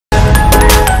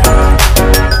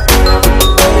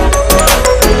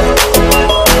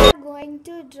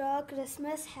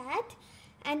Christmas hat,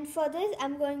 and for this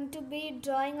I'm going to be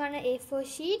drawing on a A4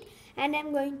 sheet, and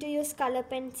I'm going to use color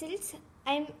pencils.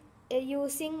 I'm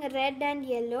using red and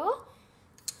yellow.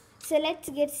 So let's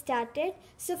get started.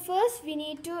 So first we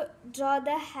need to draw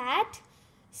the hat.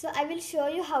 So I will show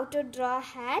you how to draw a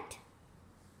hat.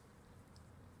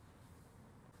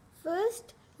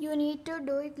 First you need to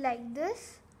do it like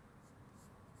this.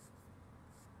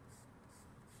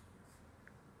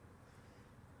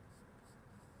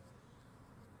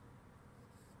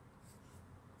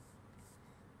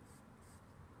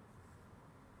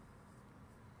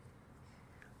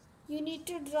 You need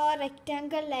to draw a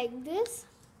rectangle like this.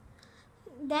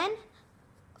 Then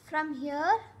from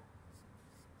here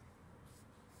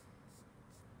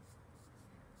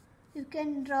you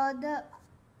can draw the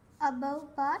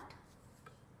above part.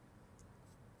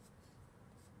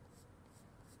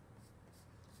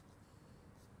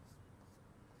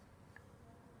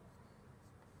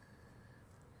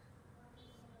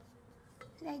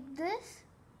 Like this.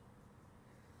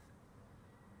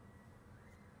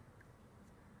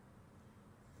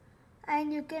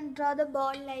 And you can draw the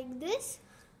ball like this.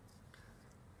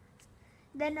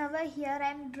 Then over here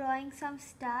I am drawing some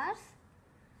stars.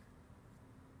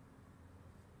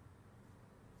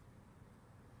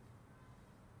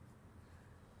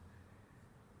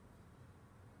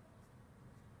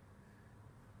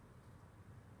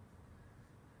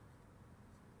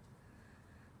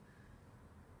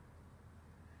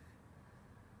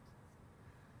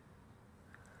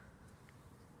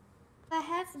 I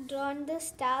have drawn the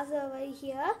stars over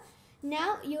here.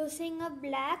 Now using a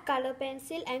black color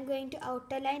pencil, I am going to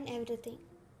outline everything.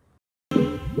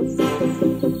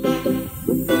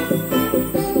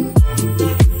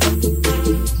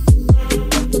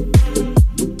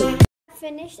 I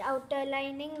finished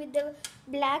outlining with the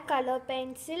black color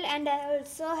pencil, and I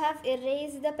also have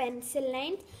erased the pencil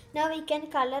lines. Now we can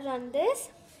color on this.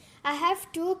 I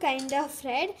have two kind of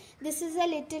red. This is a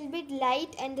little bit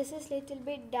light and this is little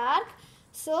bit dark.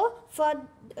 So for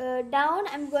down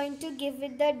I'm going to give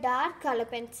it the dark color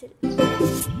pencil. I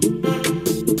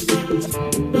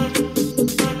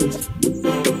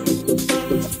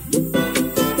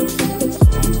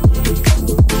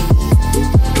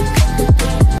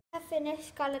have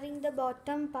finished coloring the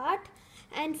bottom part,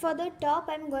 and for the top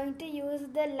I'm going to use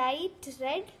the light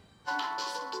red.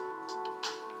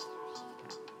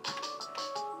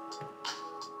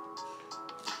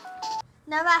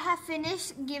 Now I have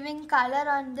finished giving color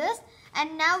on this,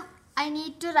 and now I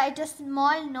need to write a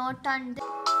small note on this.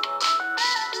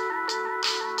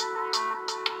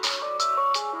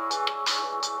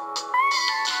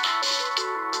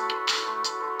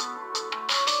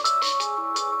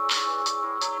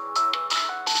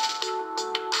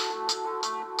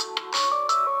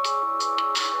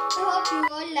 I hope you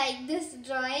all like this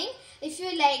drawing. If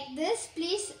you like this,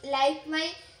 please like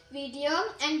my video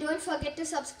and don't forget to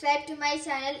subscribe to my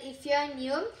channel if you are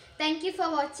new. Thank you for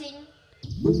watching.